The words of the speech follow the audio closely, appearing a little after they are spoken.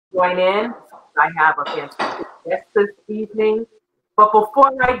join in. I have a fantastic guest this evening. But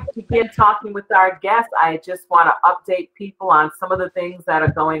before I begin talking with our guest, I just want to update people on some of the things that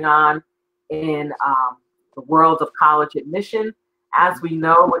are going on in the world of college admission. As we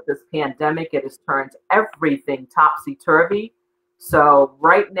know, with this pandemic, it has turned everything topsy-turvy. So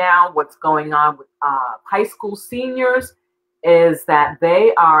right now, what's going on with high school seniors is that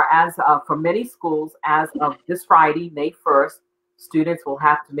they are, as of, for many schools, as of this Friday, May 1st, students will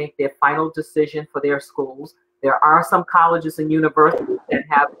have to make their final decision for their schools. There are some colleges and universities that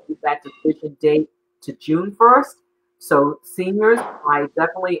have that decision date to June 1st. So seniors, I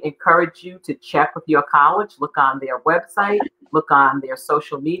definitely encourage you to check with your college, look on their website, look on their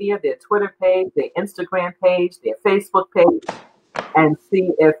social media, their Twitter page, their Instagram page, their Facebook page, and see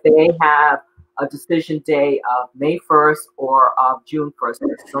if they have a decision day of May 1st or of June 1st.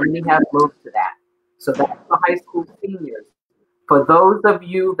 So many have moved to that. So that's for high school seniors. For those of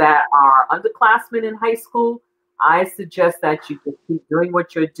you that are underclassmen in high school, I suggest that you just keep doing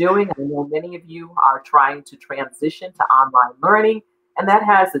what you're doing. I know many of you are trying to transition to online learning, and that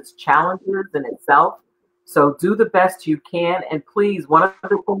has its challenges in itself. So do the best you can. And please, one of the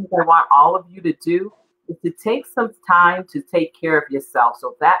things I want all of you to do is to take some time to take care of yourself.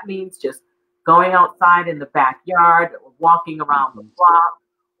 So that means just going outside in the backyard, or walking around the block,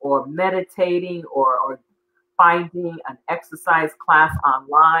 or meditating, or finding an exercise class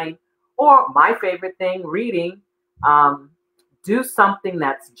online, or my favorite thing, reading. Do something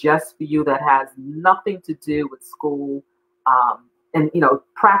that's just for you, that has nothing to do with school, and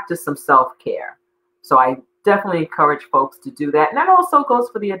practice some self-care. So I definitely encourage folks to do that, and that also goes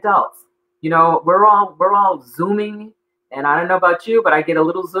for the adults. We're all Zooming, and I don't know about you, but I get a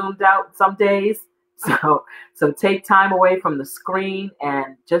little zoomed out some days. So take time away from the screen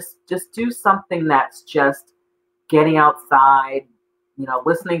and just do something that's just getting outside,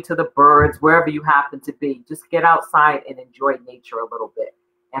 listening to the birds, wherever you happen to be. Just get outside and enjoy nature a little bit.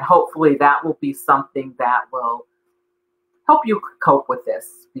 And hopefully that will be something that will help you cope with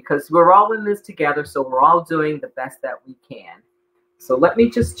this, because we're all in this together. So we're all doing the best that we can. So let me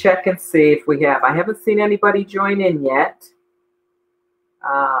just check and see if we have. I haven't seen anybody join in yet.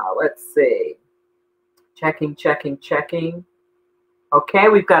 Let's see. Checking. Okay,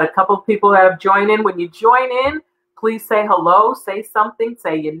 we've got a couple of people that have joined in. When you join in, please say hello, say something,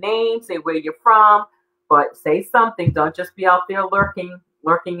 say your name, say where you're from, but say something. Don't just be out there lurking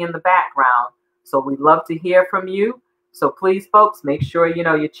in the background. So we'd love to hear from you. So please, folks, make sure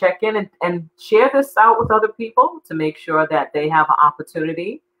you check in and share this out with other people to make sure that they have an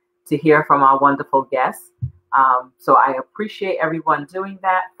opportunity to hear from our wonderful guests. So I appreciate everyone doing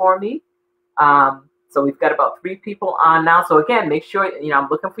that for me. So we've got about 3 people on now. So again, make sure, I'm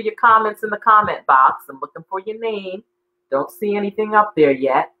looking for your comments in the comment box. I'm looking for your name. Don't see anything up there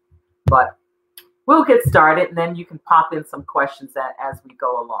yet, but we'll get started, and then you can pop in some questions as we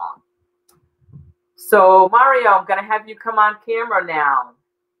go along. So Mario, I'm going to have you come on camera now.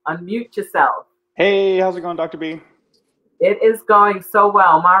 Unmute yourself. Hey, how's it going, Dr. B? It is going so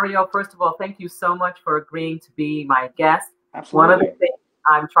well. Mario, first of all, thank you so much for agreeing to be my guest. Absolutely. One of the things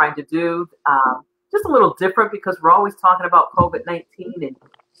I'm trying to do, just a little different, because we're always talking about COVID-19, and I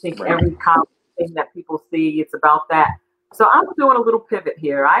think every common thing that people see, it's about that. So I'm doing a little pivot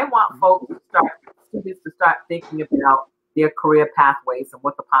here. I want students to start thinking about their career pathways and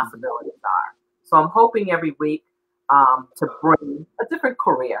what the possibilities are. So I'm hoping every week to bring a different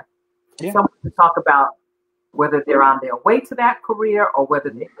career. And someone to talk about whether they're on their way to that career or whether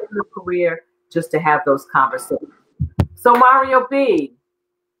they're in the career, just to have those conversations. So Mario B.,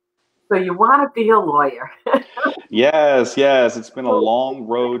 so you want to be a lawyer. Yes. It's been a long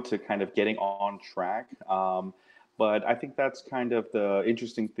road to kind of getting on track. But I think that's kind of the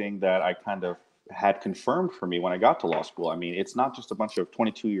interesting thing that I kind of had confirmed for me when I got to law school. I mean, it's not just a bunch of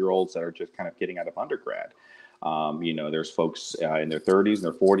 22-year-olds that are just kind of getting out of undergrad. There's folks in their 30s and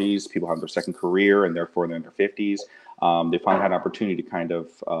their 40s, people have their second career, and therefore they're in their 50s. They finally had an opportunity to kind of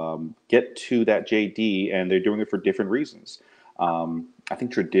get to that JD, and they're doing it for different reasons. I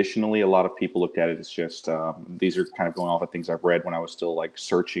think traditionally a lot of people looked at it as just, these are kind of going off of things I've read when I was still like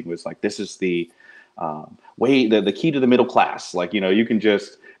searching, was like, this is the the key to the middle class. Like, you can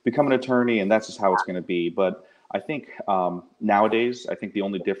just become an attorney and that's just how it's going to be. But I think nowadays, I think the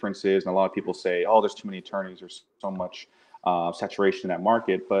only difference is, and a lot of people say, oh, there's too many attorneys, there's so much saturation in that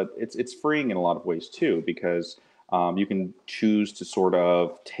market, but it's freeing in a lot of ways too, because you can choose to sort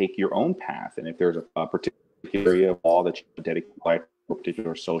of take your own path. And if there's a particular area of law that you dedicate to a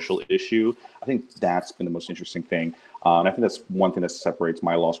particular social issue, I think that's been the most interesting thing. And I think that's one thing that separates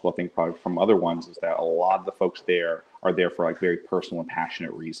my law school, I think, probably from other ones, is that a lot of the folks there are there for like very personal and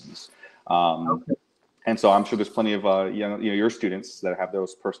passionate reasons. Okay. And so I'm sure there's plenty of your students that have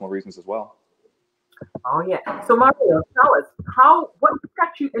those personal reasons as well. Oh yeah. So Mario, tell us what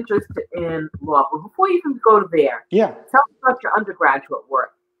got you interested in law? But before you even go to there, Yeah. tell us about your undergraduate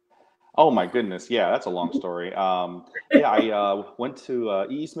work. Oh my goodness, yeah, that's a long story. Yeah, I went to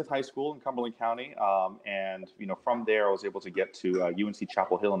E. Smith High School in Cumberland County, and from there I was able to get to UNC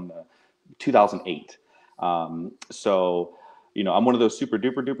Chapel Hill in 2008. So I'm one of those super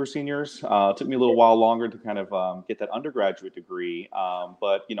duper duper seniors. It took me a little while longer to kind of get that undergraduate degree,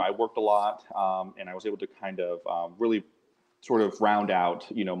 but I worked a lot, and I was able to kind of really sort of round out,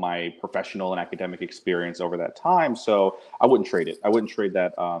 my professional and academic experience over that time. So I wouldn't trade it. I wouldn't trade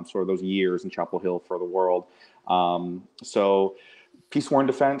that sort of those years in Chapel Hill for the world. So Peace, War, and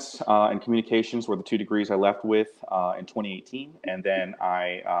Defense and Communications were the 2 degrees I left with in 2018. And then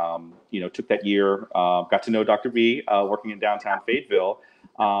I, took that year, got to know Dr. B working in downtown Fayetteville.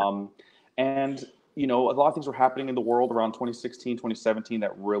 And a lot of things were happening in the world around 2016, 2017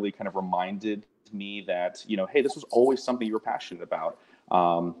 that really kind of reminded me that, hey, this was always something you were passionate about.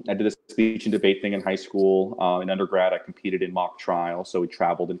 I did a speech and debate thing in high school. In undergrad, I competed in mock trial. So we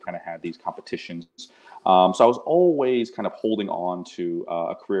traveled and kind of had these competitions. So I was always kind of holding on to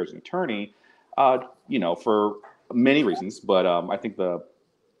a career as an attorney, for many reasons. But I think the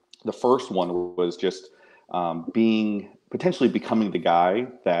first one was just potentially becoming the guy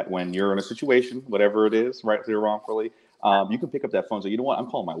that when you're in a situation, whatever it is, rightly or wrongfully, you can pick up that phone and say, you know what, I'm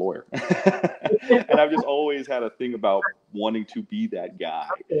calling my lawyer. And I've just always had a thing about wanting to be that guy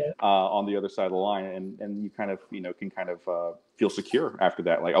on the other side of the line. And you kind of, can kind of feel secure after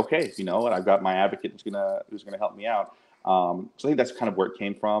that. Like, okay, you know what, I've got my advocate who's gonna help me out. So I think that's kind of where it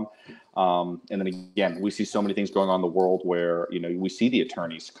came from. And then again, we see so many things going on in the world where, we see the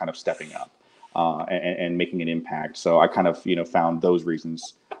attorneys kind of stepping up and making an impact. So I kind of, found those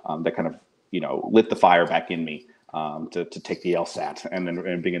reasons that kind of, lit the fire back in me to take the LSAT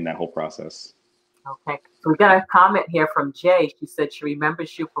and begin that whole process. Okay. So we got a comment here from Jay. She said she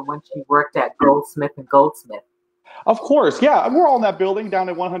remembers you from when she worked at Goldsmith and Goldsmith. Of course, yeah. We're all in that building down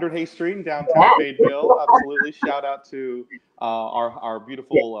at 100 Hay Street in downtown Fayetteville. Absolutely. Shout out to our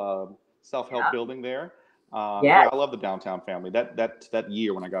beautiful self-help building there. Yeah, I love the downtown family. That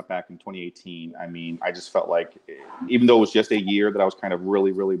year when I got back in 2018, I mean, I just felt like, even though it was just a year that I was kind of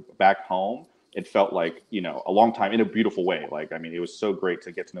really, really back home, it felt like, a long time in a beautiful way. Like, I mean, it was so great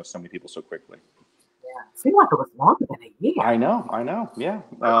to get to know so many people so quickly. Yeah, it seemed like it was longer than a year. I know. Yeah.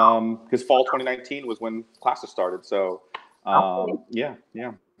 Because fall 2019 was when classes started. So, yeah.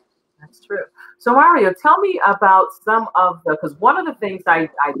 That's true. So Mario, tell me about some of because one of the things I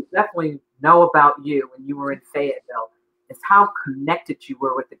definitely know about you when you were in Fayetteville is how connected you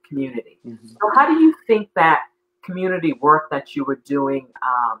were with the community. Mm-hmm. So how do you think that community work that you were doing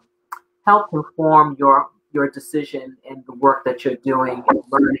helped inform your decision and the work that you're doing and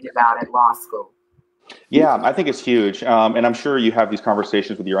learning about at law school? Yeah, I think it's huge. And I'm sure you have these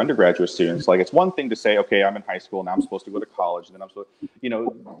conversations with your undergraduate students. Like, it's one thing to say, okay, I'm in high school, now I'm supposed to go to college, and then I'm supposed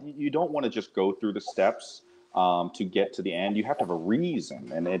you don't want to just go through the steps to get to the end. You have to have a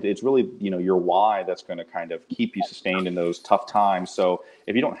reason. And it's really, your why that's going to kind of keep you sustained in those tough times. So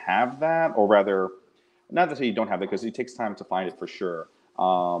if you don't have that, or rather, not to say you don't have it, because it takes time to find it for sure.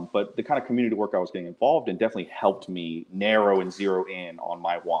 But the kind of community work I was getting involved in definitely helped me narrow and zero in on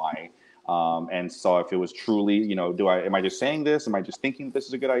my why. And so if it was truly, am I just saying this? Am I just thinking this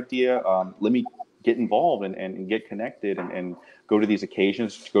is a good idea? Let me get involved and get connected and go to these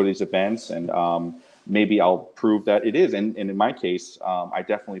occasions, go to these events, and maybe I'll prove that it is. And in my case, I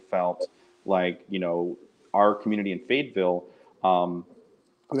definitely felt like, our community in Fayetteville,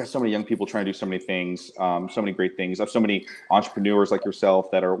 we got so many young people trying to do so many things, so many great things. I have so many entrepreneurs like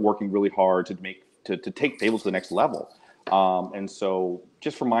yourself that are working really hard to take Fayetteville to the next level. And so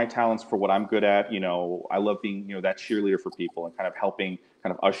just for my talents, for what I'm good at, I love being, that cheerleader for people and kind of helping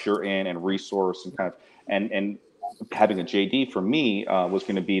kind of usher in and resource and kind of, and having a JD for me was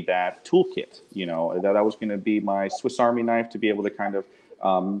going to be that toolkit, that was going to be my Swiss Army knife to be able to kind of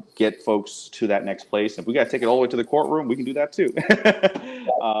get folks to that next place. If we got to take it all the way to the courtroom, we can do that too.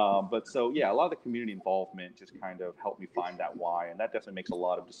 But so, yeah, a lot of the community involvement just kind of helped me find that why. And that definitely makes a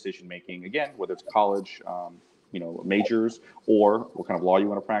lot of decision making, again, whether it's college, majors or what kind of law you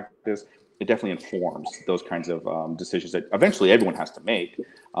want to practice. It definitely informs those kinds of decisions that eventually everyone has to make,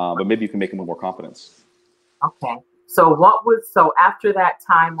 but maybe you can make them with more confidence. Okay. So after that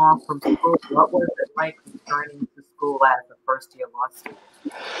time off from school, what was it like returning to school as a first-year law student?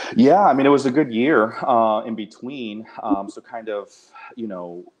 Yeah, I mean, it was a good year in between. So kind of, you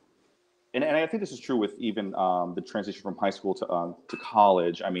know, and I think this is true with even the transition from high school to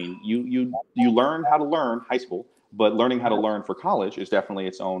college. I mean, you learn how to learn high school, but learning how to learn for college is definitely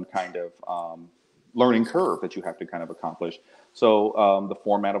its own kind of learning curve that you have to kind of accomplish. So the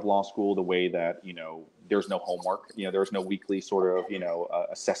format of law school, the way that there's no homework, there's no weekly sort of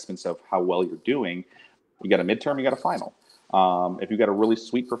assessments of how well you're doing. You got a midterm, you got a final. If you got a really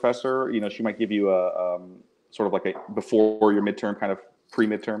sweet professor, she might give you a sort of like a before your midterm kind of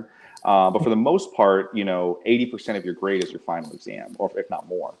pre-midterm. But for the most part, 80% of your grade is your final exam, or if not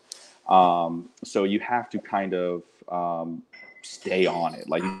more. So you have to kind of stay on it.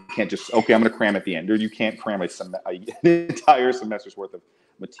 Like you can't just, okay, I'm going to cram at the end. Or you can't cram an entire semester's worth of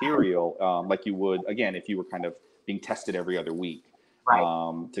material like you would, again, if you were kind of being tested every other week.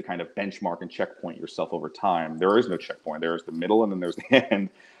 Right. To kind of benchmark and checkpoint yourself over time. There is no checkpoint. There's the middle and then there's the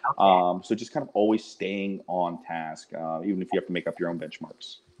end. Okay. So just kind of always staying on task, even if you have to make up your own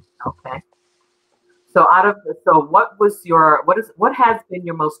benchmarks. Okay. So what has been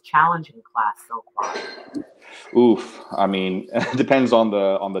your most challenging class so far? Oof. I mean, it depends on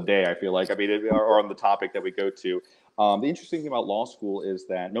the day, I feel like. I mean, or on the topic that we go to. The interesting thing about law school is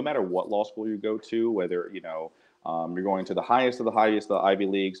that no matter what law school you go to, whether, you're going to the highest of the highest, the Ivy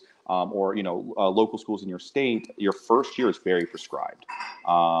Leagues, or, local schools in your state, your first year is very prescribed.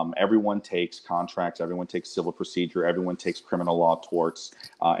 Everyone takes contracts, everyone takes civil procedure, everyone takes criminal law, torts,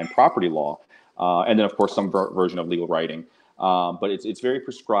 and property law. And then, of course, some version of legal writing. But it's very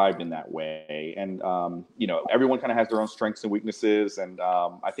prescribed in that way. And, everyone kind of has their own strengths and weaknesses. And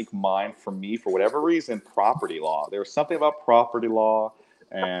I think mine, for me, for whatever reason, property law. There was something about property law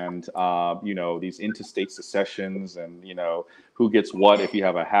and, these intestate successions and, who gets what if you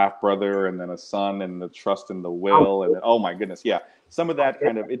have a half brother and then a son and the trust and the will. And then, oh, my goodness. Yeah. Some of that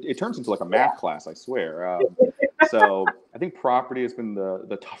kind of, it turns into like a math class, I swear. So I think property has been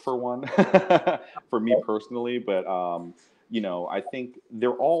the tougher one for me personally. But, I think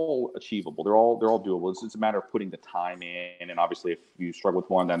they're all achievable. They're all doable. It's a matter of putting the time in. And obviously, if you struggle with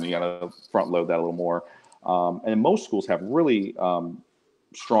one, then you got to front load that a little more. And most schools have really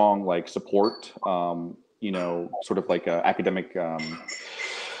strong like support. Sort of like academic.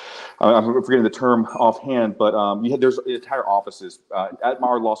 I'm forgetting the term offhand, but there's entire offices at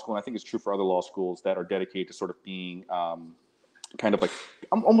our law school, and I think it's true for other law schools that are dedicated to sort of being kind of like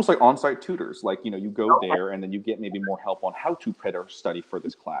almost like on-site tutors. Like, you go there and then you get maybe more help on how to better study for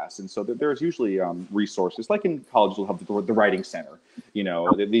this class. And so there's usually resources, like in college, you'll have the writing center.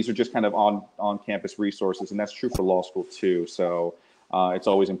 These are just kind of on-campus resources, and that's true for law school too. So it's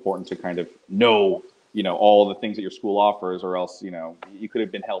always important to kind of know all the things that your school offers, or else, you could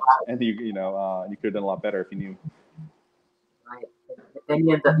have been helped and you could have done a lot better if you knew. Right. Then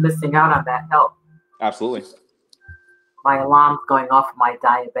you end up missing out on that help. Absolutely. My alarm's going off for my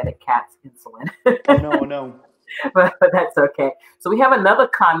diabetic cat's insulin. Oh no. but that's okay. So we have another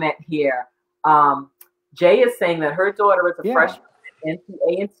comment here. Jay is saying that her daughter is a freshman at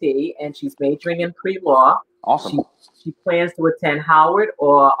NC and she's majoring in pre-law. Awesome. She plans to attend Howard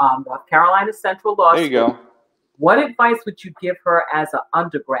or North Carolina Central Law School. There you go. What advice would you give her as an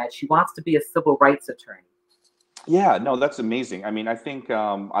undergrad? She wants to be a civil rights attorney. Yeah, no, that's amazing. I mean, I think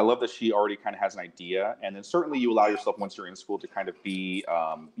I love that she already kind of has an idea, and then certainly you allow yourself once you're in school to kind of be,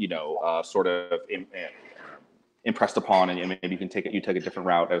 sort of impressed upon, and maybe you take a different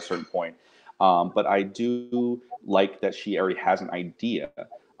route at a certain point. But I do like that she already has an idea,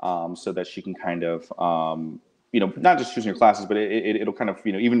 so that she can kind of, not just choosing your classes, but it'll kind of,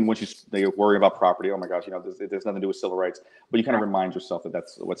 even when she's worrying about property, oh my gosh, there's nothing to do with civil rights, but you kind of remind yourself that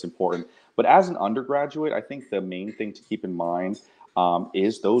that's what's important. But as an undergraduate, I think the main thing to keep in mind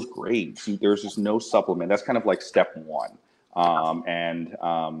is those grades. There's just no supplement. That's kind of like step one.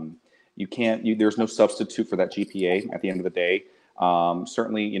 You can't, there's no substitute for that GPA at the end of the day.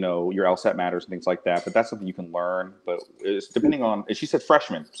 Certainly, your LSAT matters and things like that, but that's something you can learn. But it's depending on, she said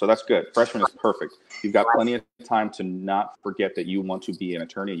freshman, so that's good. Freshman is perfect. You've got plenty of time to not forget that you want to be an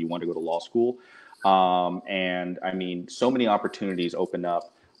attorney, you want to go to law school. And I mean, so many opportunities open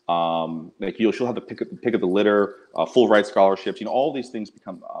up. Like she'll have the pick of the litter, full ride scholarships, all these things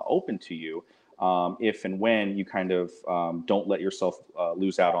become open to you. If and when you kind of don't let yourself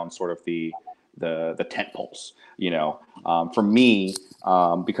lose out on sort of the tent poles, for me,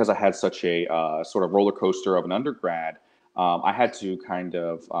 because I had such a sort of roller coaster of an undergrad, I had to kind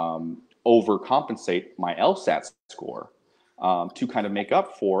of overcompensate my LSAT score to kind of make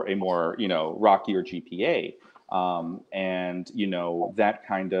up for a more, rockier GPA. And, that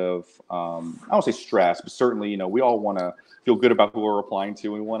kind of, I won't say stress, but certainly, we all want to feel good about who we're applying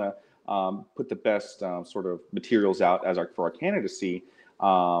to. We want to put the best sort of materials out for our candidacy.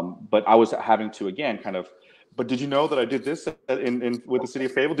 But I was having to, again, kind of, but did you know that I did this with the City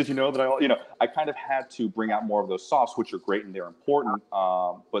of Fable? Did you know that I kind of had to bring out more of those softs, which are great and they're important.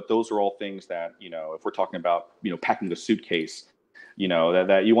 But those are all things that, if we're talking about, packing the suitcase,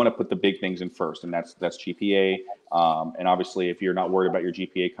 that you want to put the big things in first, and that's GPA. And obviously, if you're not worried about your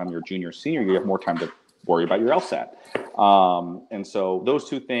GPA come your junior, senior, you have more time to worry about your LSAT. And so those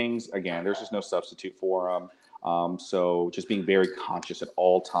two things, again, there's just no substitute for them. So just being very conscious at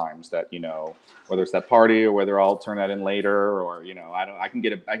all times that, whether it's that party or whether I'll turn that in later, or, I can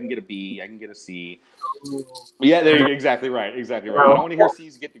get a B, I can get a C. Yeah, there you go. Exactly right. Exactly right. I don't want to hear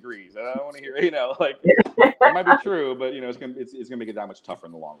C's get degrees. I don't want to hear, it might be true, but it's gonna make it that much tougher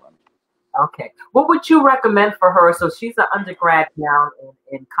in the long run. Okay. What would you recommend for her? So she's an undergrad now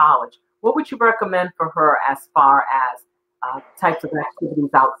in college. What would you recommend for her as far as types of activities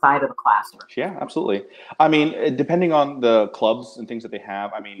outside of the classroom? Yeah, absolutely. I mean, depending on the clubs and things that they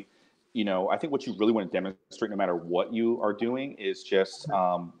have, I mean, I think what you really want to demonstrate, no matter what you are doing, is just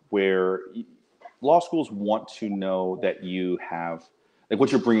where law schools want to know that you have, like,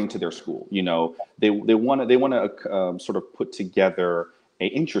 what you're bringing to their school. They want to sort of put together a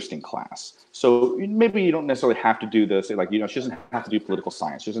interesting class. So maybe you don't necessarily have to do this. Like, she doesn't have to do political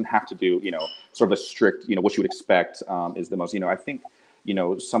science. She doesn't have to do, sort of a strict, what you would expect is the most, I think,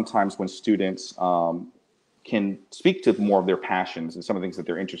 sometimes when students can speak to more of their passions and some of the things that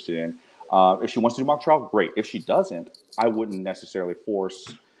they're interested in, if she wants to do mock trial, great. If she doesn't, I wouldn't necessarily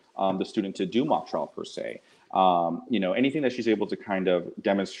force the student to do mock trial per se. Anything that she's able to kind of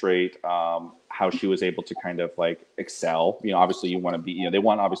demonstrate how she was able to kind of like excel. Obviously you want to be, they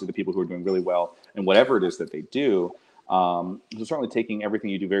want obviously the people who are doing really well in whatever it is that they do. So certainly taking everything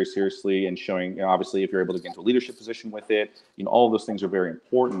you do very seriously and showing, obviously if you're able to get into a leadership position with it, all of those things are very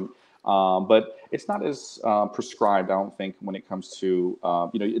important. But it's not as prescribed, I don't think, when it comes to,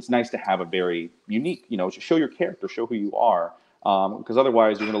 it's nice to have a very unique, show your character, show who you are. Because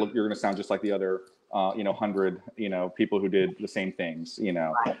otherwise you're going to sound just like the other, 100, people who did the same things,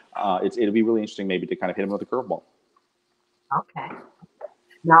 it'll be really interesting maybe to kind of hit them with a curveball. Okay.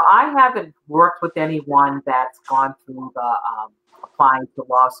 Now, I haven't worked with anyone that's gone through the applying to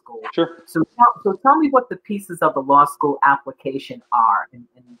law school. Sure. So tell me what the pieces of the law school application are, and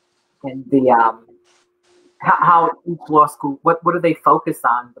the how each law school, what do they focus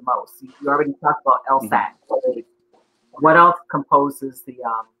on the most? You already talked about LSAT. Mm-hmm. What else composes the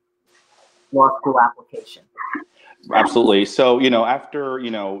law school application? Absolutely. So, after,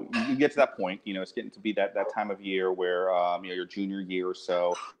 you get to that point, it's getting to be that time of year where, your junior year or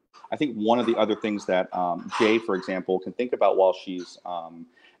so. I think one of the other things that Jay, for example, can think about while she's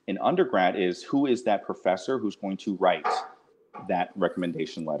in undergrad is who is that professor who's going to write that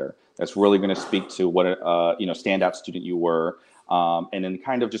recommendation letter that's really going to speak to what a standout student you were. And then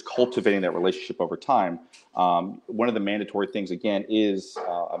kind of just cultivating that relationship over time. One of the mandatory things, again, is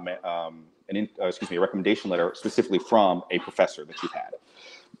a recommendation letter specifically from a professor that you've had.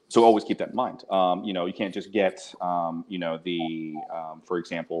 So always keep that in mind. You can't just get, for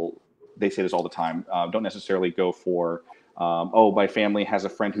example, they say this all the time, don't necessarily go for, my family has a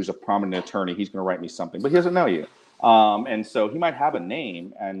friend who's a prominent attorney, he's going to write me something, but he doesn't know you. And so he might have a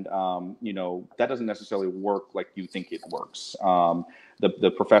name, and that doesn't necessarily work like you think it works.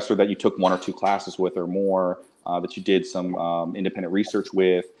 The professor that you took 1 or 2 classes with or more, that you did some independent research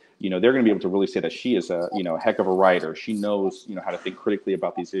with, they're going to be able to really say that she is a heck of a writer. She knows how to think critically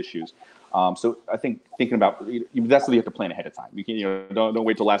about these issues. So I think thinking about that's what you have to plan ahead of time. You can don't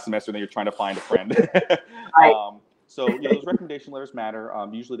wait till last semester and then you're trying to find a friend. Right. So those recommendation letters matter.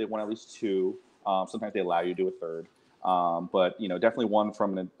 Usually they want at least 2. Sometimes they allow you to do a 3rd, but definitely one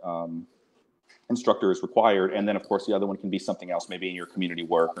from an instructor is required, and then of course the other one can be something else, maybe in your community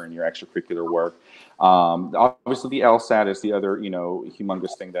work or in your extracurricular work. Obviously, the LSAT is the other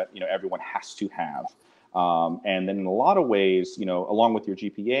humongous thing that everyone has to have, and then in a lot of ways, along with your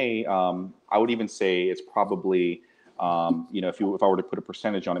GPA, I would even say it's probably if I were to put a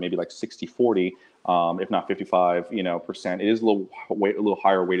percentage on it, maybe like 60-40. If not 55%, it is a little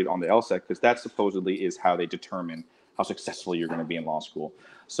higher weighted on the LSAT, because that supposedly is how they determine how successful you're going to be in law school.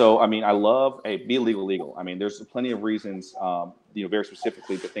 So, I mean, I love be legal. I mean, there's plenty of reasons, very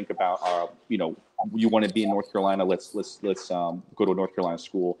specifically to think about, you want to be in North Carolina. Let's go to a North Carolina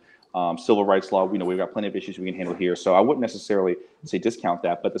school. Civil rights law, we've got plenty of issues we can handle here. So I wouldn't necessarily say discount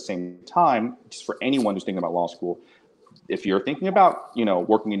that, but at the same time, just for anyone who's thinking about law school, if you're thinking about,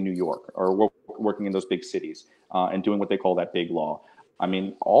 working in New York or working in those big cities and doing what they call that big law, I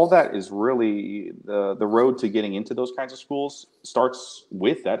mean, all that is really the road to getting into those kinds of schools starts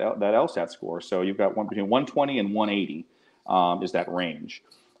with that LSAT score. So you've got between 120 and 180 is that range.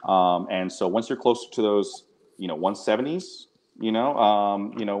 And so once you're closer to those, 170s, the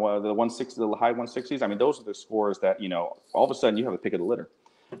 160, the high 160s, I mean, those are the scores that, all of a sudden you have a pick of the litter.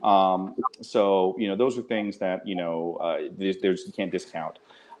 So, those are things that, you can't discount.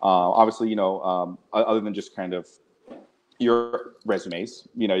 Obviously, other than just kind of your resumes,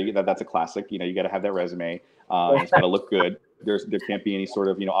 that's a classic, you got to have that resume, and it's got to look good. There can't be any sort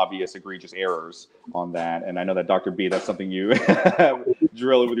of, obvious egregious errors on that. And I know that Dr. B, that's something you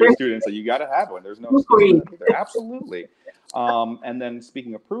drill with your students, that you got to have one. There's no excuse for that either. Absolutely. And then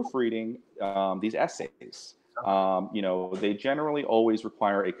speaking of proofreading, these essays, they generally always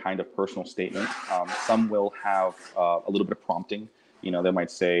require a kind of personal statement. Some will have a little bit of prompting. They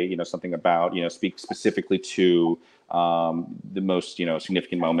might say, something about, speak specifically to the most,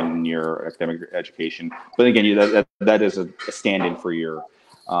 significant moment in your academic education. But again, that is a stand-in for your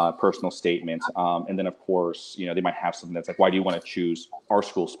personal statement. And then, of course, they might have something that's like, why do you want to choose our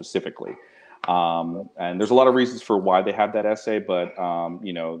school specifically? And there's a lot of reasons for why they have that essay, but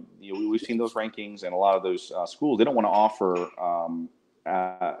we've seen those rankings, and a lot of those schools, they don't want to offer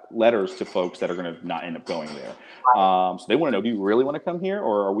letters to folks that are going to not end up going there. So they want to know, do you really want to come here,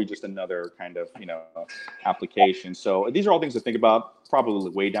 or are we just another kind of, application? So these are all things to think about,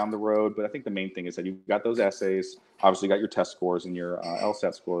 probably way down the road. But I think the main thing is that you've got those essays, obviously you got your test scores and your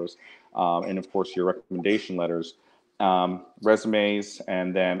LSAT scores, and of course your recommendation letters, resumes,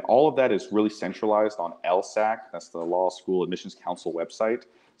 and then all of that is really centralized on LSAC. That's the Law School Admissions Council website.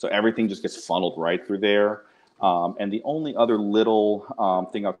 So everything just gets funneled right through there. And the only other little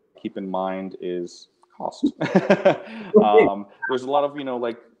thing I'll keep in mind is cost. There's a lot of,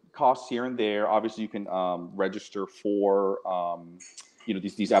 like costs here and there. Obviously, you can register for,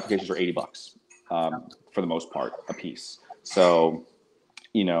 these applications are $80 for the most part a piece. So,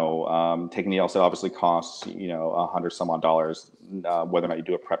 taking the LSAT obviously costs, $100 some odd dollars, whether or not you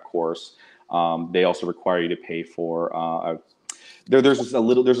do a prep course. They also require you to pay for there's a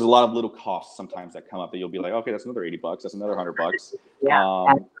lot of little costs sometimes that come up that you'll be like, okay, that's another $80, that's another $100.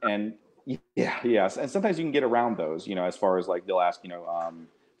 Yeah. And and sometimes you can get around those, as far as like they'll ask,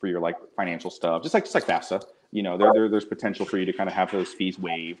 for your like financial stuff, just like FAFSA, there's potential for you to kind of have those fees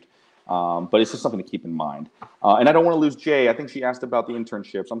waived. But it's just something to keep in mind. And I don't want to lose Jay. I think she asked about the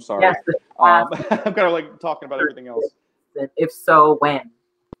internships. I'm sorry. Yes, I'm kind of like talking about everything else. If so, when?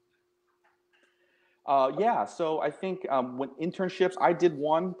 So I think when internships, I did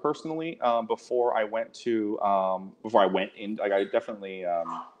one personally before I went in. Like I definitely,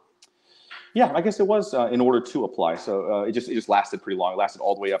 I guess it was in order to apply. So it just lasted pretty long. It lasted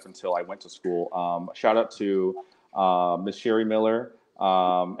all the way up until I went to school. Shout out to Miss Sherry Miller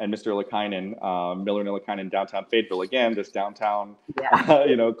and Mr. Illikainen, Miller and Illikainen, downtown Fayetteville. Again, this downtown,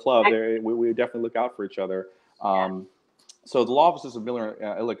 club. There, we definitely look out for each other. So the law offices of Miller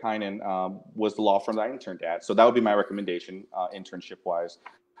Illikainen was the law firm that I interned at. So that would be my recommendation, internship-wise,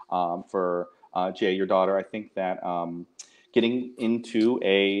 for Jay, your daughter. I think that getting into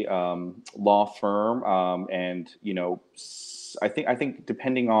a law firm, and I think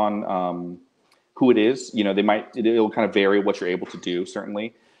depending on who it is, it'll kind of vary what you're able to do,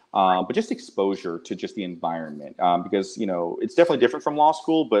 certainly. But just exposure to just the environment, because, it's definitely different from law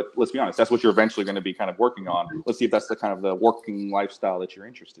school, but let's be honest, that's what you're eventually going to be kind of working on. Let's see if that's the kind of the working lifestyle that you're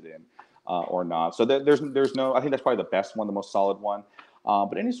interested in or not. So there's no, I think that's probably the best one, the most solid one.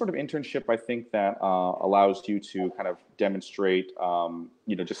 But any sort of internship, I think that allows you to kind of demonstrate,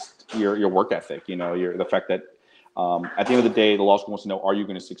 just your work ethic, the fact that at the end of the day, the law school wants to know, are you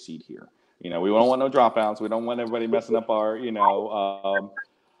going to succeed here? We don't want no dropouts. We don't want everybody messing up our,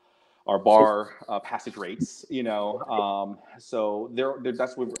 our bar passage rates, so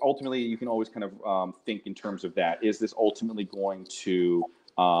that's what ultimately you can always kind of think in terms of that. Is this ultimately going to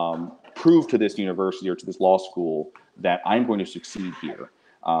prove to this university or to this law school that I'm going to succeed here?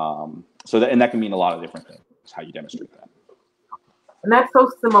 And that can mean a lot of different things, how you demonstrate that. And that's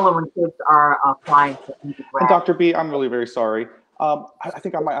so similar when kids are applying to undergrad. And Dr. B, I'm really very sorry. I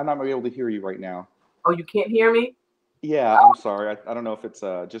think I'm not going to be able to hear you right now. Oh, you can't hear me? Yeah, I'm sorry. I don't know if it's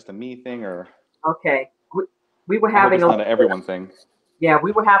just a me thing or. Okay, we were having it's not an everyone thing. Yeah,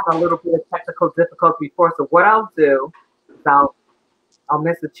 we were having a little bit of technical difficulty before. So what I'll do is I'll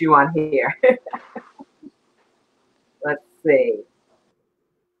message you on here. Let's see.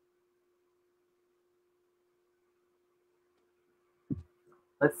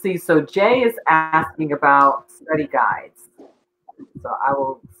 Let's see. So Jay is asking about study guides. So I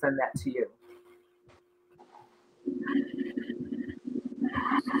will send that to you.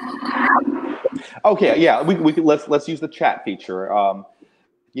 Okay, yeah, we could, let's use the chat feature.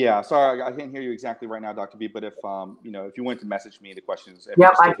 Yeah, sorry, I can't hear you exactly right now, Dr. B. But if you know, if you want to message me the questions, if you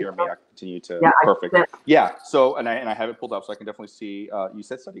can still hear me, I can continue to. Yeah, perfect. Yeah. So and I have it pulled up, so I can definitely see. You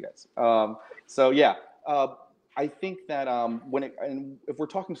said study guides. So yeah, I think that and if we're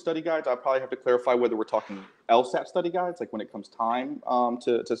talking study guides, I'll probably have to clarify whether we're talking LSAT study guides, like when it comes time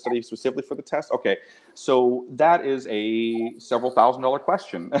to study specifically for the test. Okay, so that is a several $1,000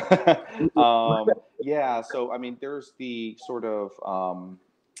 question. Yeah. So I mean, there's the sort of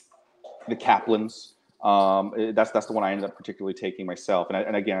the Kaplan's. That's the one I ended up particularly taking myself.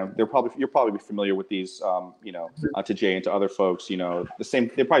 And again, you're probably familiar with these, you know, to Jay and to other folks. You know, the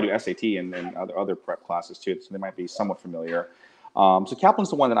same. They probably do SAT and other prep classes too, so they might be somewhat familiar. So Kaplan's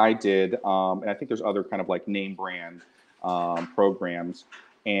the one that I did, and I think there's other kind of like name brand programs.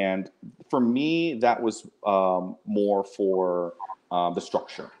 And for me, that was more for the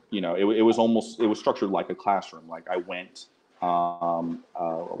structure. You know, it was structured like a classroom. Like I went. I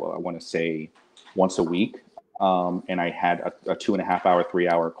want to say once a week, and I had a 2.5 hour, 3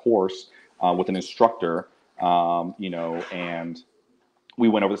 hour course with an instructor, you know, and we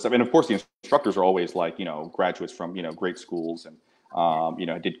went over the stuff. And of course, the instructors are always like, you know, graduates from, you know, great schools and, you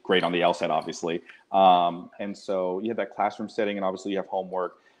know, did great on the LSAT, obviously. And so you have that classroom setting, and obviously you have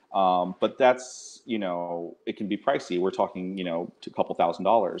homework. But that's, you know, it can be pricey. We're talking, you know, a couple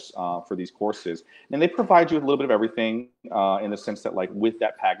 $1,000s for these courses. And they provide you with a little bit of everything in the sense that, like, with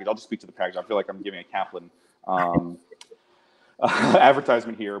that package, I'll just speak to the package. I feel like I'm giving a Kaplan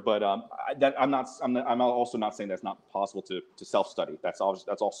advertisement here, but I'm also not saying that's not possible to self-study. That's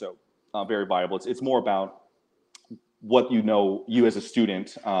also very viable. It's more about what you as a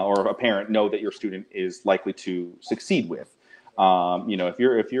student or a parent know that your student is likely to succeed with. You know, if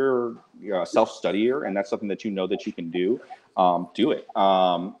you're a self-studier and that's something that you know that you can do it.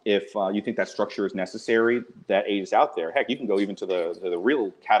 If you think that structure is necessary, that aid is out there. Heck, you can go even to the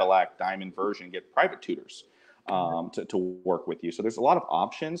real Cadillac Diamond version and get private tutors to work with you. So there's a lot of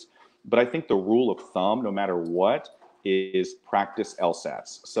options, but I think the rule of thumb, no matter what, is practice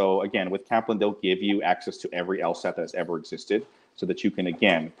LSATs. So again, with Kaplan, they'll give you access to every LSAT that has ever existed so that you can,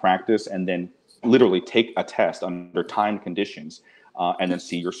 again, practice and then literally take a test under timed conditions and then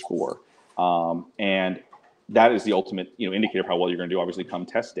see your score. And that is the ultimate, you know, indicator of how well you're going to do, obviously, come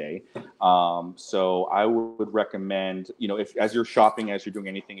test day. So I would recommend, you know, if as you're shopping, as you're doing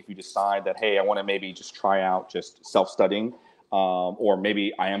anything, if you decide that, hey, I want to maybe just try out just self-studying, or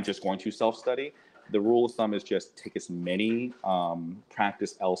maybe I am just going to self-study, the rule of thumb is just take as many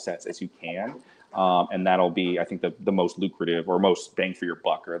practice LSATs as you can. And that'll be, I think, the most lucrative or most bang for your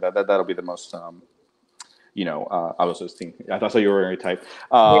buck, or that'll be the most, you know, I was just thinking, I thought you were going to type.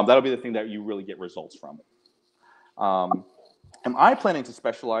 That'll be the thing that you really get results from. Am I planning to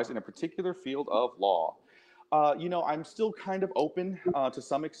specialize in a particular field of law? You know, I'm still kind of open to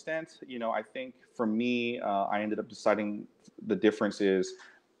some extent. You know, I think for me, I ended up deciding the difference is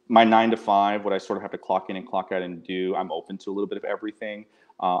my 9 to 5, what I sort of have to clock in and clock out and do. I'm open to a little bit of everything.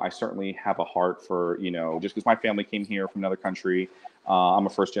 I certainly have a heart for, you know, just because my family came here from another country. I'm a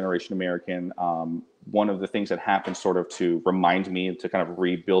first generation American. One of the things that happened sort of to remind me to kind of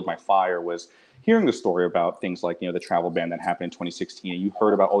rebuild my fire was hearing the story about things like, you know, the travel ban that happened in 2016. And you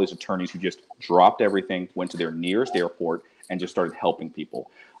heard about all these attorneys who just dropped everything, went to their nearest airport and just started helping people.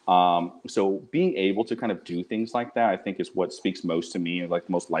 So being able to kind of do things like that, I think, is what speaks most to me and like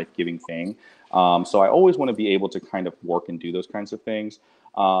the most life-giving thing. So I always want to be able to kind of work and do those kinds of things.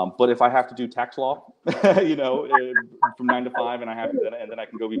 But if I have to do tax law, you know, from 9 to 5, and then I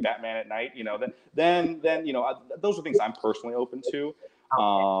can go be Batman at night, you know, then you know, those are things I'm personally open to.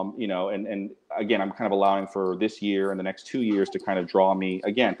 You know, and again, I'm kind of allowing for this year and the next 2 years to kind of draw me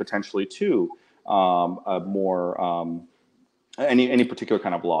again potentially to a more any particular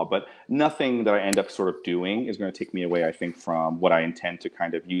kind of law, but nothing that I end up sort of doing is going to take me away, I think, from what I intend to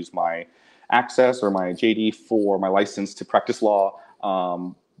kind of use my access or my JD for my license to practice law,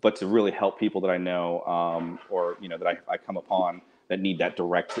 but to really help people that I know or, you know, that I come upon that need that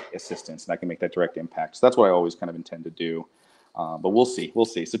direct assistance, and I can make that direct impact. So that's what I always kind of intend to do. But we'll see.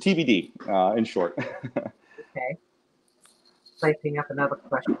 So TBD, in short. Okay. Typing up another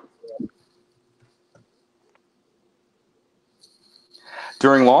question.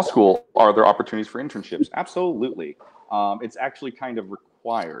 During law school, are there opportunities for internships? Absolutely. It's actually kind of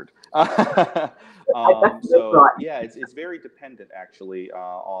required. That's a good So thought. yeah, it's very dependent actually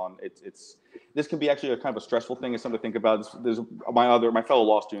on it's this can be actually a kind of a stressful thing. It's something to think about. There's my fellow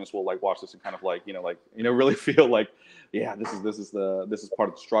law students will like watch this and kind of like really feel like this is part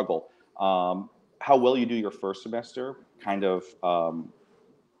of the struggle. How well you do your first semester kind of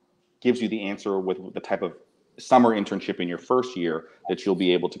gives you the answer with the type of summer internship in your first year that you'll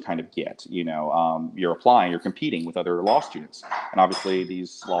be able to kind of get. You're applying, you're competing with other law students, and obviously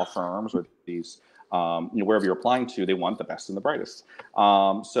these law firms or these wherever you're applying to, they want the best and the brightest.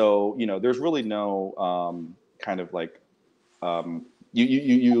 So there's really no kind of like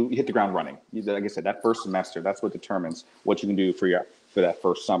you hit the ground running. Like I said, that first semester, that's what determines what you can do for that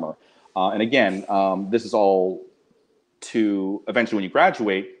first summer. And again, this is all to eventually when you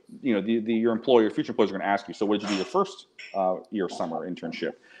graduate, your future employers are going to ask you, so what did you do your first year summer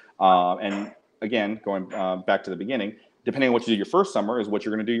internship? And again, going back to the beginning, depending on what you do your first summer is what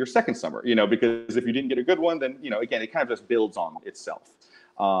you're going to do your second summer, because if you didn't get a good one, then, again, it kind of just builds on itself.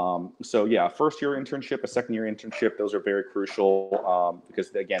 So yeah, first year internship, a second year internship, those are very crucial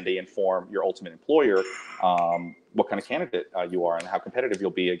because again, they inform your ultimate employer what kind of candidate you are and how competitive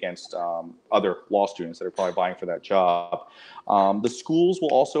you'll be against other law students that are probably vying for that job. The schools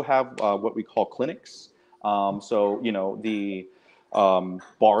will also have what we call clinics. So the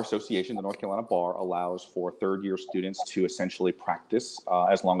Bar Association, the North Carolina Bar, allows for third-year students to essentially practice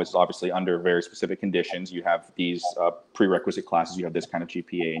as long as it's obviously under very specific conditions. You have these prerequisite classes, you have this kind of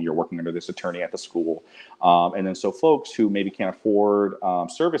GPA, and you're working under this attorney at the school. And then so folks who maybe can't afford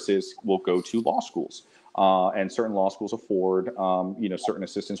services will go to law schools. And certain law schools afford, certain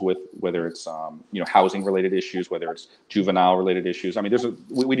assistance with whether it's, housing related issues, whether it's juvenile related issues. I mean,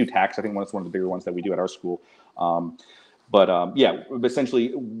 we do tax. I think that's one of the bigger ones that we do at our school. But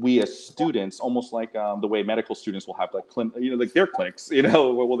essentially, we as students, almost like the way medical students will have like their clinics, where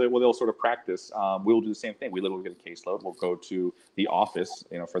they'll sort of practice. We'll do the same thing. We literally get a caseload. We'll go to the office,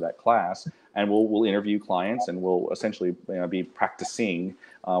 for that class, and we'll interview clients, and we'll essentially be practicing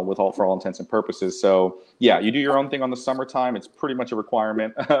for all intents and purposes. So yeah, you do your own thing on the summertime. It's pretty much a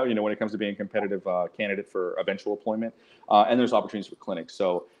requirement, when it comes to being a competitive candidate for eventual employment. And there's opportunities for clinics.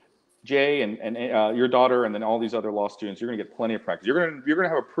 So Jay and your daughter, and then all these other law students, you're going to get plenty of practice. You're going to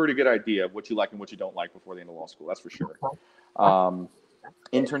have a pretty good idea of what you like and what you don't like before the end of law school. That's for sure.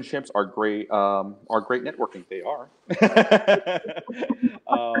 Internships are great. Are great networking. They are.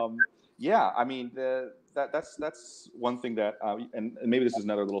 Yeah, I mean that's one thing that, and maybe this is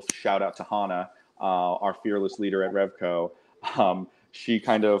another little shout out to Hannah, our fearless leader at Revco. She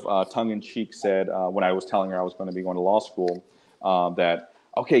kind of tongue in cheek said when I was telling her I was going to be going to law school that.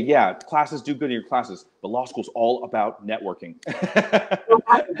 Okay, yeah, classes do good in your classes, but law school's all about networking.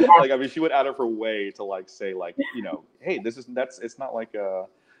 Like, I mean, she went out of her way to say, hey, it's not like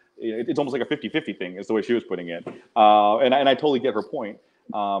it's almost like a 50-50 thing is the way she was putting it. And I totally get her point.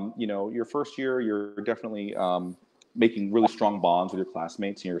 Your first year, you're definitely making really strong bonds with your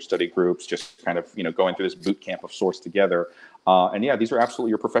classmates and your study groups, just kind of, going through this boot camp of sorts together. And yeah, these are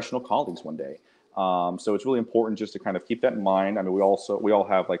absolutely your professional colleagues one day. So it's really important just to kind of keep that in mind. I mean, we all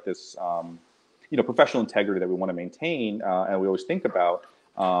have like this, professional integrity that we want to maintain, and we always think about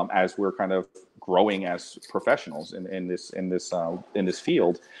as we're kind of growing as professionals in this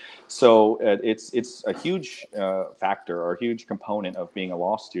field. So it's a huge factor or a huge component of being a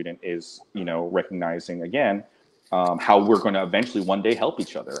law student is recognizing again how we're going to eventually one day help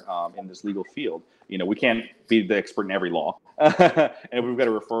each other in this legal field. We can't be the expert in every law. And if we've got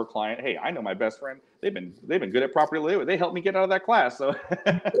to refer a client, hey, I know my best friend. They've been good at property law. They helped me get out of that class. So,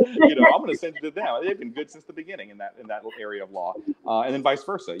 I'm going to send you to them. They've been good since the beginning in that area of law. And then vice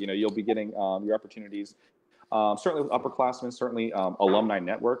versa. You'll be getting your opportunities. Certainly with upperclassmen, certainly alumni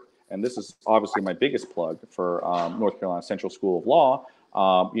network. And this is obviously my biggest plug for North Carolina Central School of Law.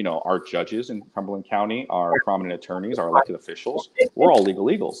 Our judges in Cumberland County, our prominent attorneys, our elected officials, we're all legal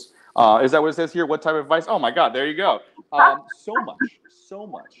eagles. Is that what it says here? What type of advice? Oh my God, there you go. So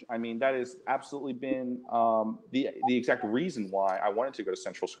much. I mean, that has absolutely been the exact reason why I wanted to go to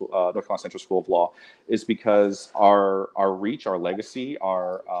Central School, North Carolina Central School of Law, is because our reach, our legacy,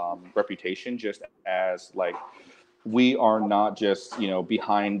 our reputation, just as we are not just,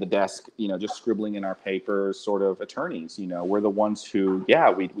 behind the desk, just scribbling in our papers sort of attorneys. We're the ones who,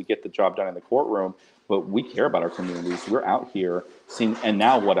 we get the job done in the courtroom, but we care about our communities. We're out here seeing, and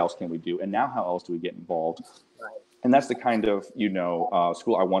now what else can we do? And now how else do we get involved? And that's the kind of,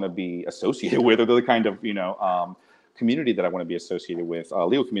 school I want to be associated with, or the kind of, community that I want to be associated with,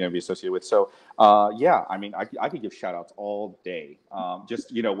 legal community to be associated with. So, I mean, I could give shout outs all day.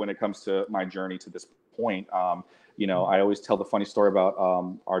 Just, when it comes to my journey to this point, I always tell the funny story about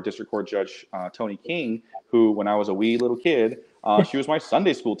our district court judge, Tony King, who, when I was a wee little kid, she was my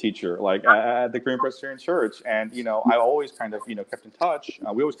Sunday school teacher, like at the Korean Presbyterian Church. And, I always kind of, kept in touch.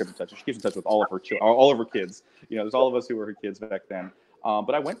 We always kept in touch. She keeps in touch with all of her kids. There's all of us who were her kids back then.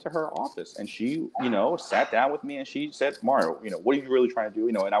 But I went to her office and she, sat down with me and she said, Mario, what are you really trying to do?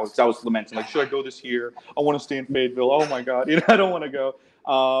 And I was lamenting, like, should I go this year? I want to stay in Fayetteville. Oh my God, I don't want to go.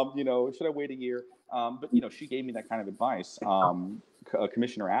 Should I wait a year? But she gave me that kind of advice.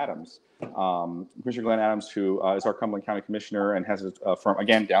 Commissioner Adams, Commissioner Glenn Adams, who is our Cumberland County Commissioner and has a firm,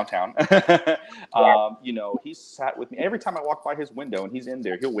 again, downtown. He sat with me every time I walk by his window and he's in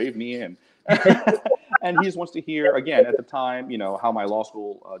there, he'll wave me in. And he just wants to hear, again, at the time, how my law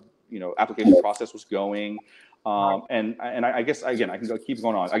school, application process was going. And I guess, again, I can keep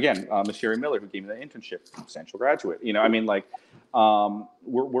going on. Again, Ms. Sherry Miller, who gave me the internship, Central graduate.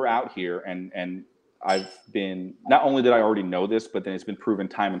 We're out here, and I've been, not only did I already know this, but then it's been proven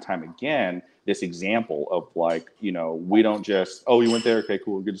time and time again, this example of we don't just, oh, you went there, okay,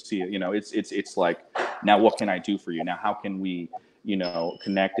 cool, good to see you. It's like, now what can I do for you? Now, how can we,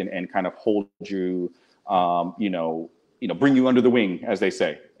 connect and kind of hold you, bring you under the wing, as they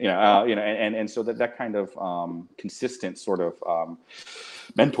say, and so that kind of consistent sort of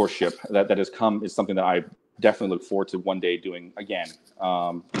mentorship that has come is something that I definitely look forward to one day doing again,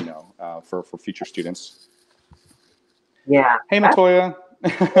 for future students. Yeah. Hey, Matoya.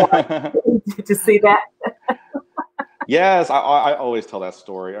 Did you see that? Yes, I always tell that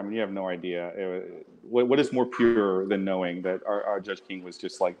story. I mean, you have no idea. What is more pure than knowing that our Judge King was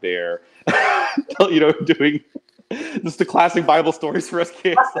just like there, doing just the classic Bible stories for us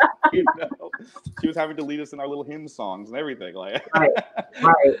kids. She was having to lead us in our little hymn songs and everything. Right.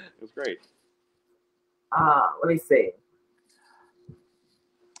 It was great. Let me see.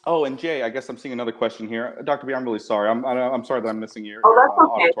 Oh, and Jay, I guess I'm seeing another question here. Dr. B, I'm really sorry. I'm sorry that I'm missing your that's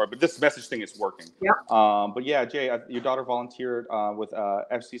okay. auditory, but this message thing is working. Yeah. But yeah, Jay, your daughter volunteered with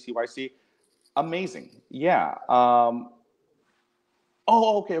FCCYC. Amazing. Yeah.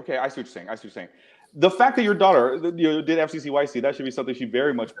 Okay. I see what you're saying. The fact that your daughter did FCCYC, that should be something she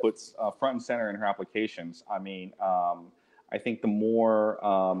very much puts front and center in her applications. I mean, I think the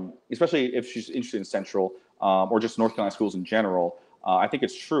more, especially if she's interested in Central or just North Carolina schools in general, I think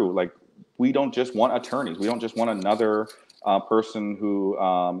it's true. Like, we don't just want attorneys. We don't just want another person who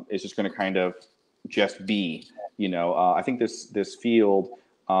is just going to kind of just be, I think this field,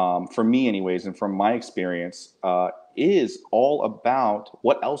 for me anyways, and from my experience, is all about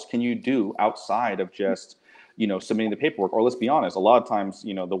what else can you do outside of just, submitting the paperwork. Or let's be honest, a lot of times,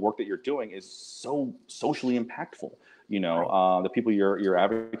 the work that you're doing is so socially impactful. The people you're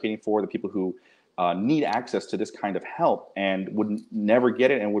advocating for, the people who need access to this kind of help and would never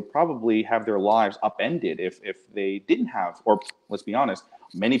get it and would probably have their lives upended if they didn't have, or let's be honest,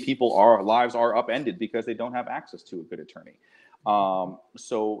 many people, our lives are upended because they don't have access to a good attorney.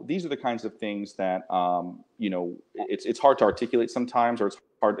 So these are the kinds of things that, it's hard to articulate sometimes, or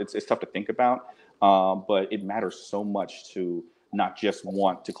it's tough to think about, but it matters so much to not just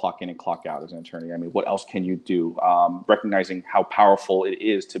want to clock in and clock out as an attorney. I mean, what else can you do? Recognizing how powerful it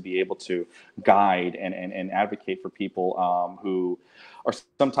is to be able to guide and advocate for people who are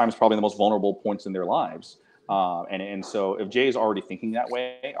sometimes probably the most vulnerable points in their lives. And so if Jay is already thinking that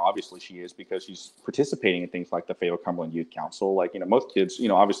way, obviously she is, because she's participating in things like the Fayetteville Cumberland Youth Council. Like, most kids,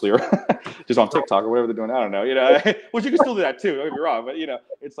 obviously are just on TikTok or whatever they're doing. I don't know, which you can still do that too. Don't get me wrong, but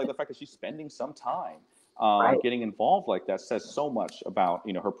it's like the fact that she's spending some time getting involved like that says so much about,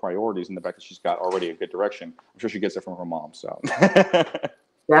 her priorities, and the fact that she's got already a good direction. I'm sure she gets it from her mom. So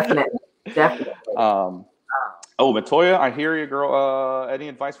Definitely. Oh, Matoya, I hear you, girl. Any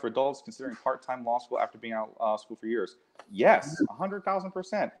advice for adults considering part-time law school after being out of school for years? Yes,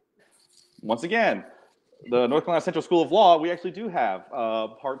 100,000%. Once again, the North Carolina Central School of Law, we actually do have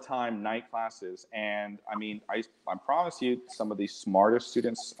part-time night classes. And I mean, I promise you, some of the smartest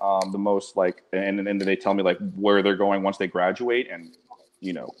students, the most and then they tell me where they're going once they graduate. And,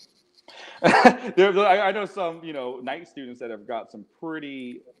 I know some, night students that have got some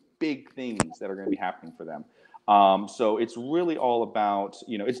pretty big things that are going to be happening for them. So it's really all about,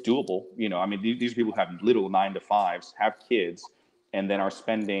 it's doable. I mean, these people have little 9 to 5s, have kids, and then are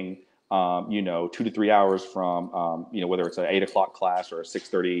spending, 2 to 3 hours from, whether it's an 8 o'clock class or a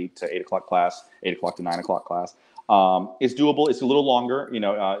 6:30 to 8 o'clock class, 8 o'clock to 9 o'clock class. It's doable. It's a little longer.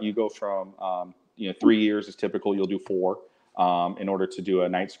 You go from, 3 years is typical. You'll do 4 in order to do a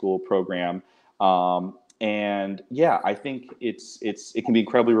night school program. And yeah, I think it can be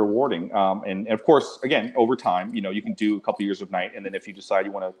incredibly rewarding. And of course, again, over time, you can do a couple of years of night, and then if you decide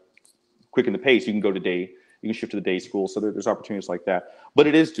you want to quicken the pace, you can go to day You can shift to the day school. So there's opportunities like that. But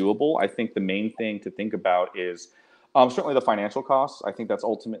it is doable. I think the main thing to think about is certainly the financial costs. I think that's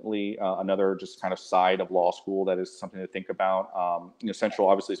ultimately another just kind of side of law school that is something to think about. Central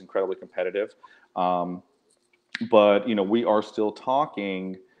obviously is incredibly competitive. But, we are still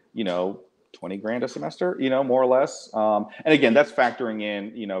talking, 20 grand a semester, more or less. And again, that's factoring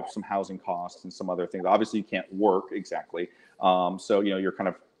in, some housing costs and some other things. Obviously you can't work exactly. So, you're kind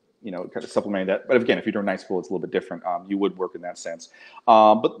of supplementing that. But again, if you're doing night school, it's a little bit different. You would work in that sense.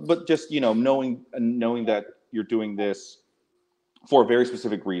 But just, knowing that you're doing this for a very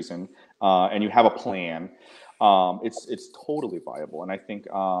specific reason, and you have a plan, it's totally viable. And I think,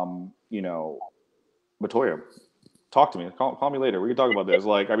 Matoya, talk to me. Call me later. We can talk about this.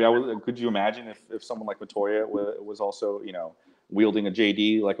 Could you imagine if someone like Matoya was also, wielding a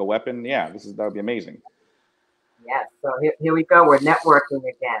JD like a weapon? Yeah, that would be amazing. Yes. So here we go. We're networking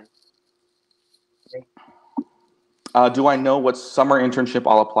again. Do I know what summer internship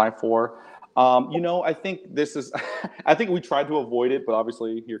I'll apply for? I think this is, I think we tried to avoid it, but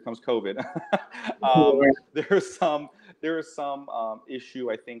obviously here comes COVID. There is some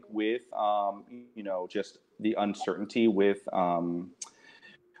issue, I think, with, just the uncertainty with,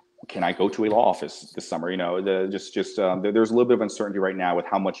 can I go to a law office this summer? There's a little bit of uncertainty right now with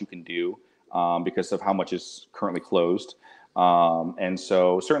how much you can do, because of how much is currently closed. And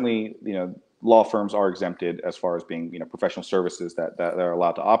so certainly, law firms are exempted as far as being, professional services that are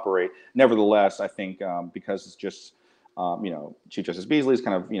allowed to operate. Nevertheless, I think because it's just, Chief Justice Beasley's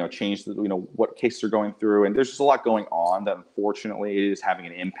kind of, changed, what cases are going through. And there's just a lot going on that unfortunately it is having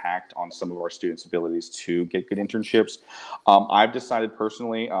an impact on some of our students' abilities to get good internships. I've decided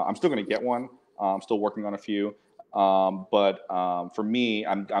personally, I'm still going to get one. I'm still working on a few. But for me,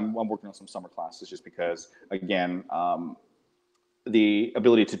 I'm working on some summer classes just because, again, the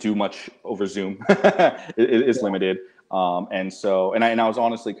ability to do much over Zoom is limited. And I was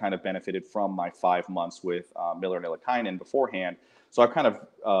honestly kind of benefited from my 5 months with Miller and Illikainen beforehand. So I've kind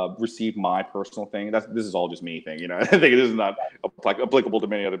of received my personal thing. This is all just me thing, I think this is not applicable to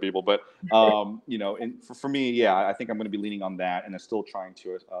many other people. But, for me, yeah, I think I'm going to be leaning on that, and I'm still trying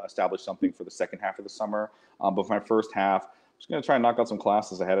to establish something for the second half of the summer. But for my first half, I'm just going to try and knock out some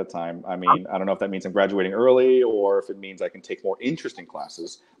classes ahead of time. I mean, I don't know if that means I'm graduating early or if it means I can take more interesting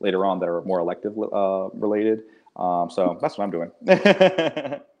classes later on that are more elective related. So that's what I'm doing.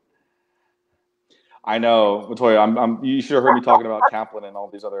 I know, Latoya, you should have heard me talking about Kaplan and all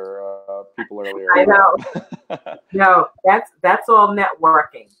these other people earlier. I know. No, that's all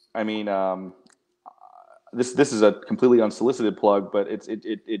networking. I mean, this is a completely unsolicited plug, but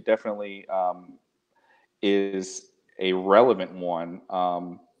it definitely is a relevant one.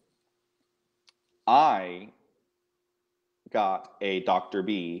 I got a Dr.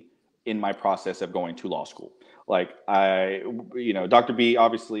 B in my process of going to law school. Dr. B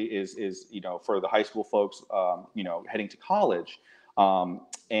obviously is for the high school folks, heading to college,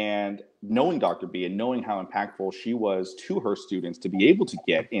 and knowing Dr. B and knowing how impactful she was to her students to be able to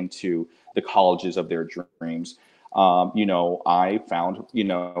get into the colleges of their dreams. I found,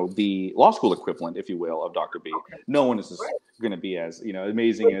 the law school equivalent, if you will, of Dr. B. Okay. No one is going to be as,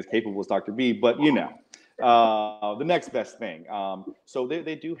 amazing and as capable as Dr. B, but, the next best thing. So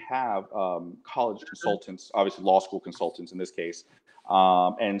they do have college consultants, obviously law school consultants in this case.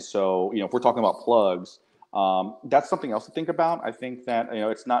 And so, if we're talking about plugs, that's something else to think about. I think that,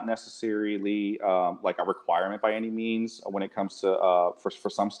 it's not necessarily like a requirement by any means when it comes to for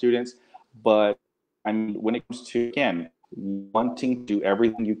some students. But I mean, when it comes to, again, wanting to do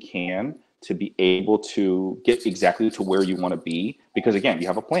everything you can to be able to get exactly to where you want to be, because again, you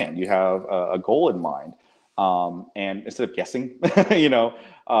have a plan, you have a goal in mind. And instead of guessing,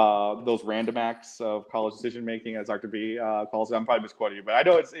 those random acts of college decision making, as Dr. B calls it, I'm probably misquoting you, but I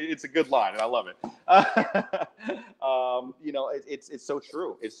know it's a good line and I love it. It's so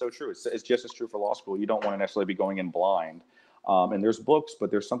true. It's so true. It's just as true for law school. You don't want to necessarily be going in blind. And there's books,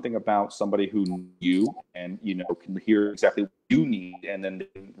 but there's something about somebody who knew you and, can hear exactly what you need and then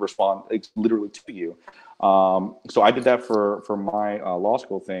respond literally to you. So I did that for my law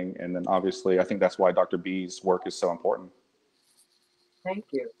school thing. And then obviously I think that's why Dr. B's work is so important. Thank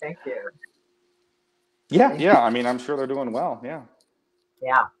you. Yeah. I mean, I'm sure they're doing well. Yeah.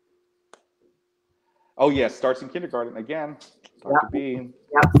 Yeah. Oh yes. Starts in kindergarten again. Dr. B.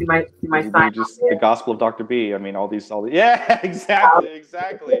 Yep. See my sign. Just the gospel of Dr. B. I mean, all these. Yeah, exactly.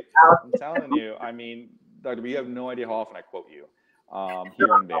 I'm telling you. I mean, Dr. B, you have no idea how often I quote you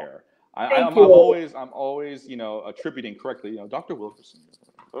here and there. I'm always, attributing correctly. Dr. Wilkerson,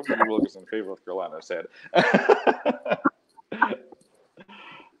 Fayetteville, North Carolina, said.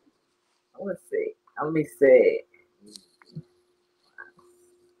 Let's see. Let me see.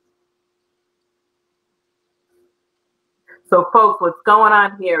 So, folks, what's going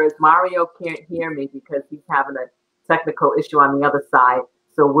on here is Mario can't hear me because he's having a technical issue on the other side.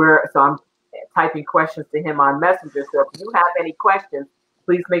 So I'm typing questions to him on Messenger. So if you have any questions,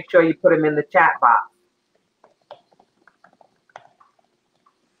 please make sure you put them in the chat box.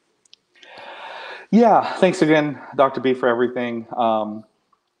 Yeah, thanks again, Dr. B, for everything.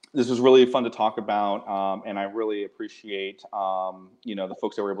 This was really fun to talk about, and I really appreciate, the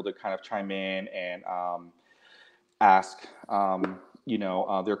folks that were able to kind of chime in and ask,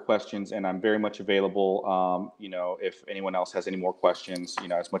 their questions. And I'm very much available, if anyone else has any more questions,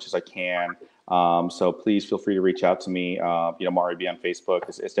 as much as I can. So please feel free to reach out to me. Mario B on Facebook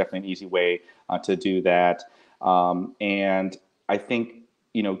is definitely an easy way to do that. And I think,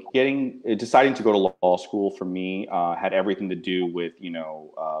 deciding to go to law school for me had everything to do with,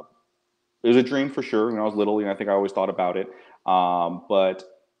 it was a dream for sure. When I was little, I think I always thought about it. But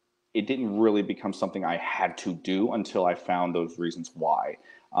it didn't really become something I had to do until I found those reasons why.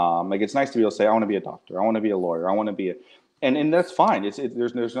 It's nice to be able to say, I want to be a doctor. I want to be a lawyer. I want to be and that's fine.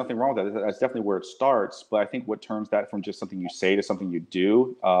 There's nothing wrong with that. That's definitely where it starts. But I think what turns that from just something you say to something you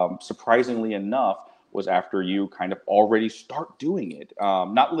do, surprisingly enough, was after you kind of already start doing it.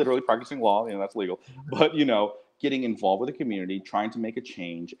 Not literally practicing law, that's legal, but, getting involved with the community, trying to make a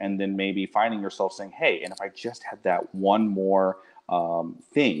change, and then maybe finding yourself saying, hey, and if I just had that one more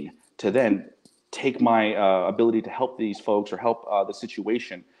thing to then take my ability to help these folks or help the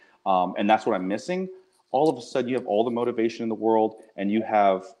situation, and that's what I'm missing, all of a sudden you have all the motivation in the world, and you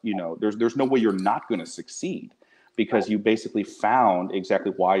have, there's no way you're not going to succeed because you basically found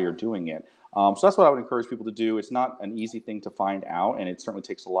exactly why you're doing it. So that's what I would encourage people to do. It's not an easy thing to find out, and it certainly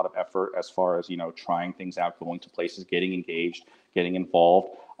takes a lot of effort as far as, trying things out, going to places, getting engaged, getting involved.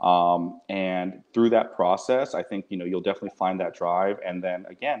 And through that process, I think, you'll definitely find that drive. And then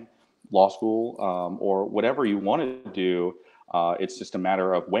again, law school or whatever you want to do, it's just a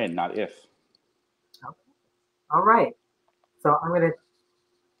matter of when, not if. Okay. All right. So I'm going to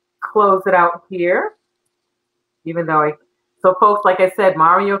close it out here, even though so folks, like I said,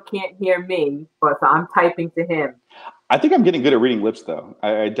 Mario can't hear me, but so I'm typing to him. I think I'm getting good at reading lips, though.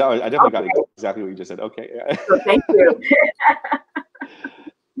 I definitely got exactly what you just said. Okay. So thank you.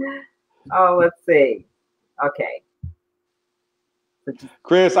 Oh, let's see. Okay.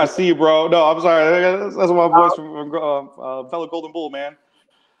 Chris, I see you, bro. No, I'm sorry. That's my voice from fellow Golden Bull, man.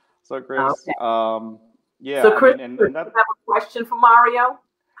 So, Chris. Okay. Yeah. So, Chris, and do you have a question for Mario?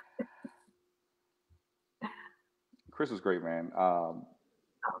 Chris is great, man.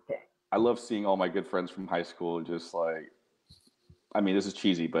 Okay. I love seeing all my good friends from high school. Just this is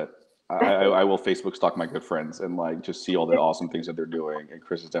cheesy, but I will Facebook stalk my good friends and just see all the awesome things that they're doing. And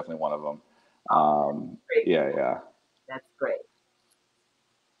Chris is definitely one of them. Yeah. That's great.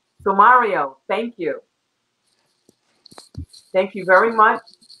 So Mario, thank you. Thank you very much.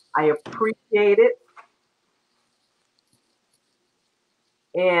 I appreciate it.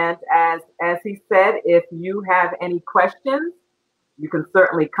 And as he said, if you have any questions, you can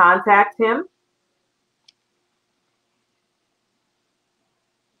certainly contact him.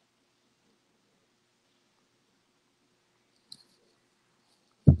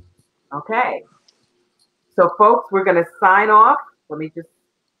 Okay. So folks, we're going to sign off. Let me just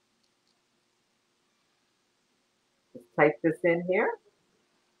type this in here.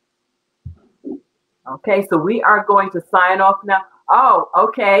 Okay, so we are going to sign off now. Oh,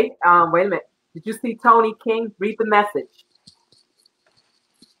 okay. Wait a minute. Did you see Tony King? Read the message.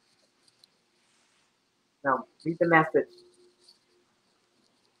 No, read the message.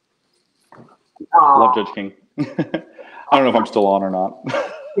 Oh. Love Judge King. I don't know if I'm still on or not.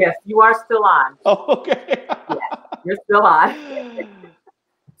 Yes, you are still on. Oh, okay. Yes, you're still on.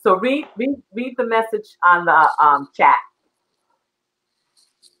 So read the message on the chat.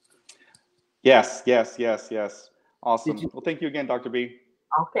 Yes. Awesome. Well, thank you again, Dr. B.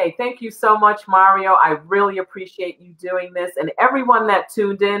 Okay, thank you so much, Mario. I really appreciate you doing this. And everyone that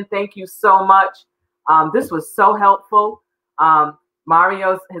tuned in, thank you so much. This was so helpful.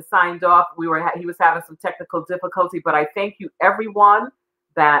 Mario has signed off. He was having some technical difficulty, but I thank you, everyone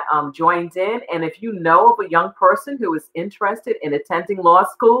that joined in. And if you know of a young person who is interested in attending law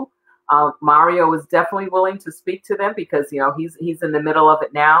school, Mario is definitely willing to speak to them because he's in the middle of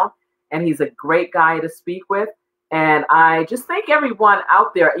it now, and he's a great guy to speak with. And I just thank everyone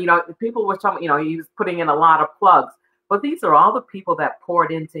out there. People were talking, he was putting in a lot of plugs, but these are all the people that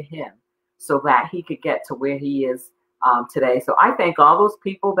poured into him so that he could get to where he is today. So I thank all those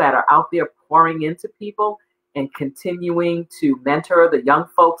people that are out there pouring into people and continuing to mentor the young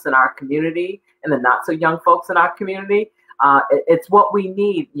folks in our community and the not so young folks in our community. It's what we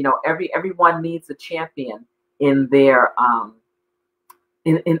need. You know, everyone needs a champion in their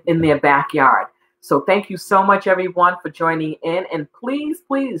in their backyard. So thank you so much, everyone, for joining in. And please,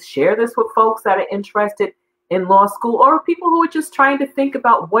 please share this with folks that are interested in law school, or people who are just trying to think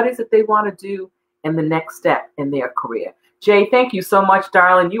about what is it they want to do in the next step in their career. Jay, thank you so much,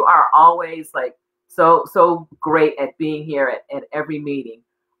 darling. You are always like so great at being here at every meeting.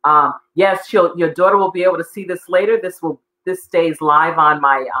 Yes, your daughter will be able to see this later. This stays live on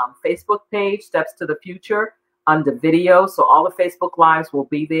my Facebook page, Steps to the Future, under video. So all the Facebook Lives will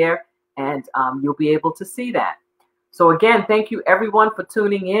be there, and you'll be able to see that. So again, thank you everyone for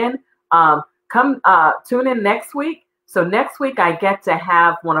tuning in. Come tune in next week. So next week I get to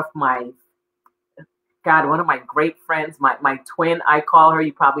have one of my great friends, my twin, I call her.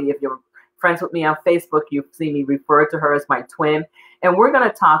 You probably, if you're friends with me on Facebook, you've seen me refer to her as my twin. And we're going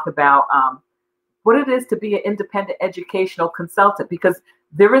to talk about what it is to be an independent educational consultant, because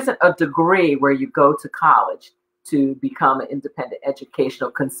there isn't a degree where you go to college to become an independent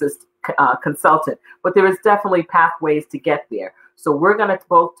educational consultant, but there is definitely pathways to get there. So we're going to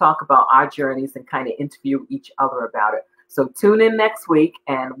both talk about our journeys and kind of interview each other about it. So tune in next week,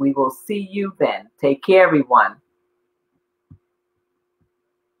 and we will see you then. Take care, everyone.